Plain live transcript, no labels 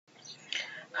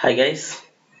Hi guys,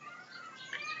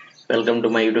 welcome to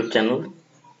my YouTube channel.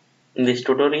 In this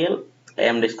tutorial, I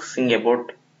am discussing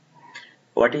about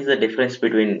what is the difference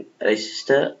between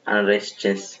resistor and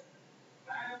resistance.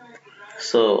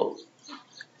 So,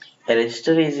 a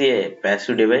resistor is a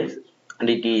passive device and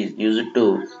it is used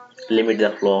to limit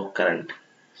the flow of current.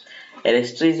 A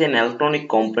resistor is an electronic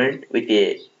component with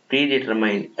a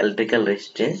predetermined electrical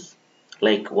resistance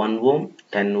like 1 ohm,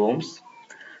 10 ohms,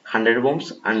 100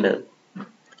 ohms and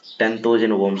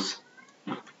 10,000 ohms.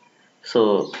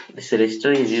 So this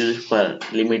resistor is used for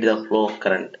limit the flow of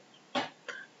current.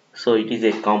 So it is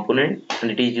a component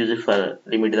and it is used for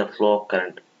limit the flow of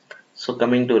current. So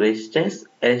coming to resistance,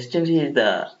 resistance is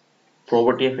the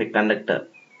property of a conductor.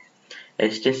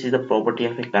 Resistance is the property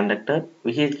of a conductor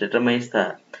which is determines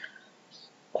the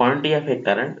quantity of a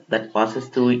current that passes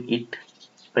through it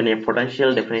when a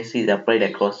potential difference is applied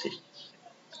across it.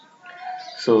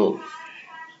 So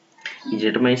it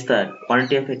determines the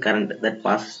quantity of a current that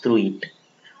passes through it.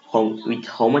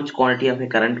 How much quantity of a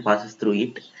current passes through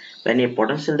it when a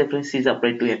potential difference is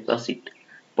applied to across it.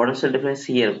 Potential difference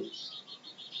here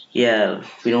we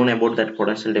know about that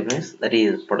potential difference, that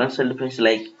is potential difference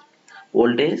like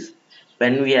voltage.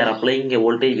 When we are applying a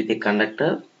voltage with a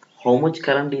conductor, how much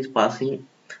current is passing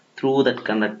through that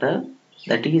conductor,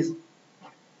 that is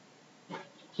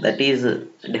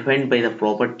defined by the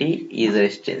property is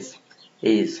resistance.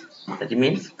 Is that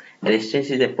means resistance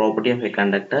is a property of a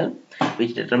conductor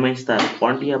which determines the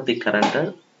quantity of the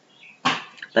current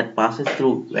that passes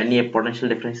through when a potential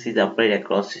difference is applied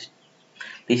across it.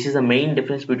 This is the main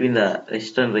difference between the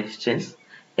resistor and resistance.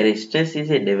 A resistance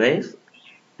is a device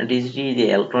and it is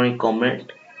the electronic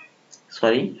component.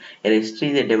 Sorry, a resistor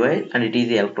is a device and it is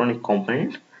the electronic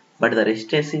component, but the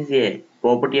resistance is a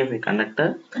property of a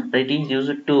conductor and it is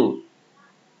used to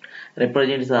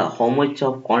represent the how much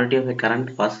of quantity of a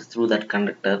current passes through that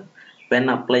conductor when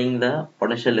applying the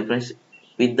potential difference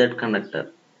with that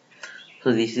conductor.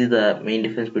 So this is the main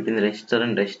difference between the resistor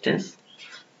and resistance.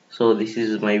 So this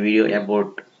is my video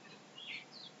about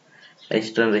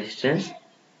resistor and resistance.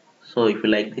 So if you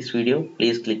like this video,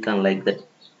 please click on that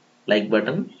like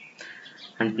button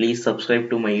and please subscribe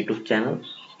to my YouTube channel.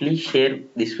 Please share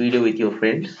this video with your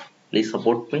friends. Please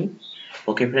support me.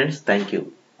 Okay friends, thank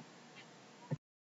you.